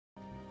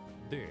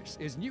This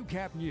is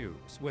Newcap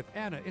News with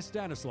Anna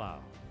Stanislaw.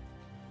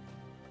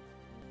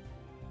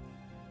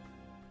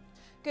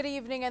 Good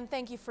evening and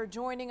thank you for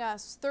joining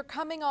us. They're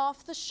coming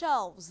off the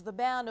shelves. The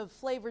ban of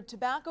flavored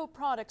tobacco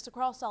products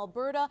across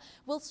Alberta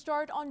will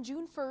start on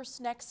June 1st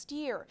next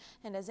year.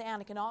 And as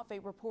Anna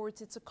Knotve reports,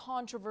 it's a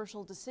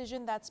controversial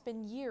decision that's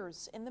been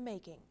years in the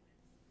making.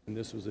 And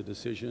this was a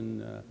decision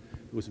that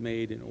was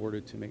made in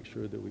order to make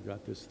sure that we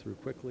got this through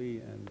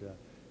quickly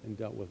and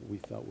dealt with what we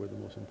felt were the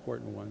most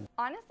important ones.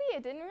 Honestly,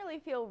 it didn't really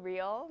feel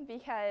real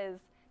because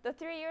the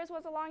 3 years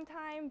was a long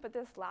time, but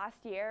this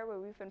last year where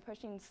we've been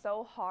pushing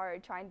so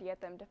hard trying to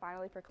get them to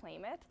finally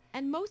proclaim it.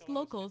 And most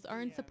locals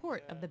are in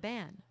support of the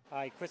ban.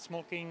 I quit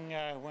smoking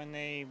when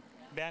they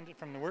banned it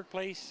from the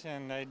workplace,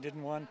 and I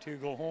didn't want to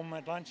go home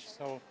at lunch,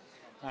 so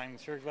I'm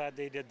sure glad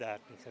they did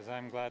that because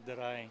I'm glad that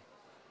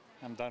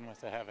I'm done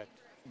with the habit.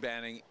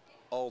 Banning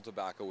all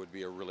tobacco would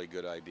be a really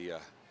good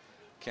idea.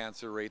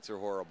 Cancer rates are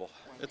horrible.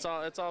 It's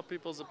all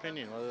people's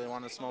opinion whether they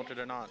want to smoke it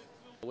or not.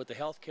 With the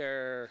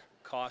healthcare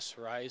costs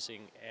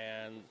rising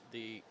and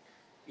the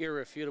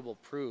irrefutable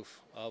proof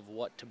of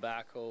what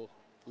tobacco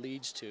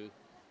leads to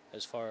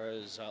as far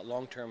as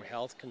long-term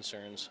health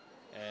concerns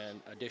and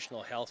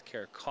additional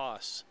healthcare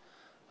costs,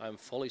 I'm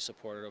fully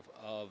supportive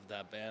of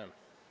that ban.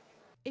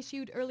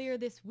 Issued earlier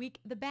this week,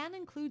 the ban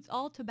includes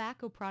all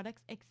tobacco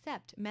products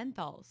except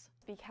menthols.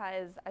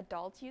 Because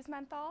adults use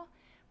menthol,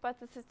 but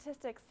the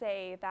statistics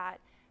say that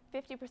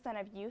 50%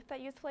 of youth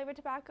that use flavored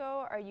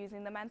tobacco are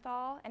using the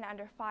menthol, and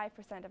under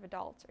 5% of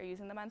adults are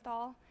using the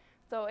menthol.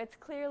 So it's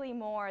clearly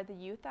more the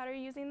youth that are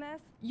using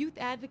this. Youth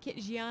advocate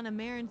Gianna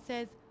Marin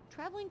says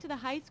traveling to the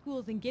high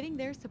schools and getting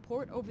their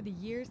support over the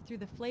years through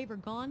the Flavor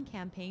Gone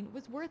campaign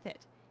was worth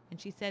it. And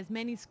she says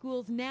many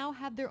schools now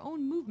have their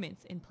own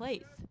movements in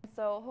place.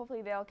 So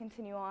hopefully they'll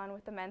continue on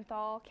with the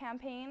menthol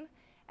campaign.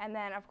 And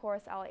then, of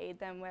course, I'll aid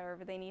them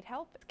wherever they need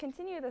help.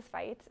 Continue this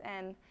fight,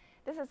 and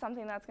this is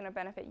something that's going to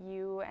benefit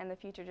you and the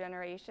future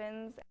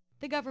generations.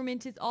 The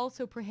government is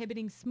also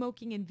prohibiting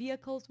smoking in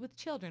vehicles with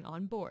children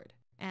on board.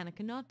 Anna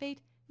Knotve,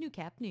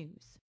 Newcap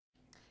News.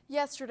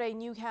 Yesterday,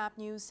 Newcap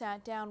News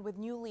sat down with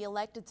newly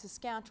elected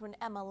Saskatchewan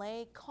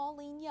MLA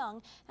Colleen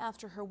Young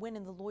after her win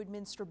in the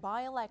Lloydminster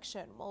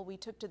by-election, while we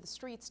took to the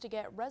streets to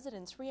get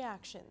residents'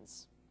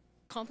 reactions.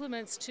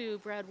 Compliments to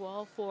Brad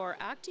Wall for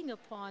acting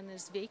upon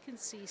this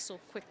vacancy so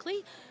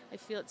quickly. I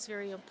feel it's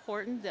very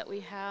important that we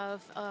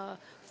have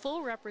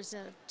full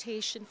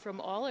representation from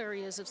all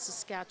areas of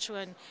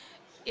Saskatchewan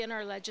in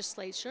our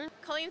legislature.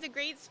 Colleen's a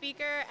great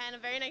speaker and a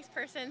very nice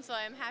person, so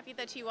I'm happy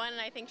that she won,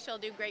 and I think she'll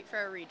do great for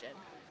our region.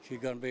 She's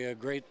going to be a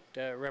great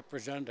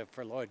representative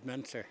for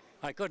Lloydminster.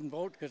 I couldn't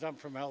vote because I'm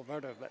from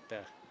Alberta,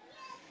 but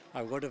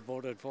I would have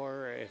voted for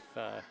her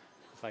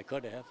if I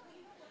could have.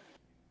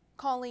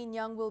 Colleen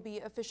Young will be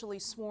officially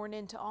sworn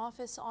into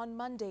office on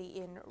Monday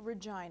in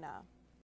Regina.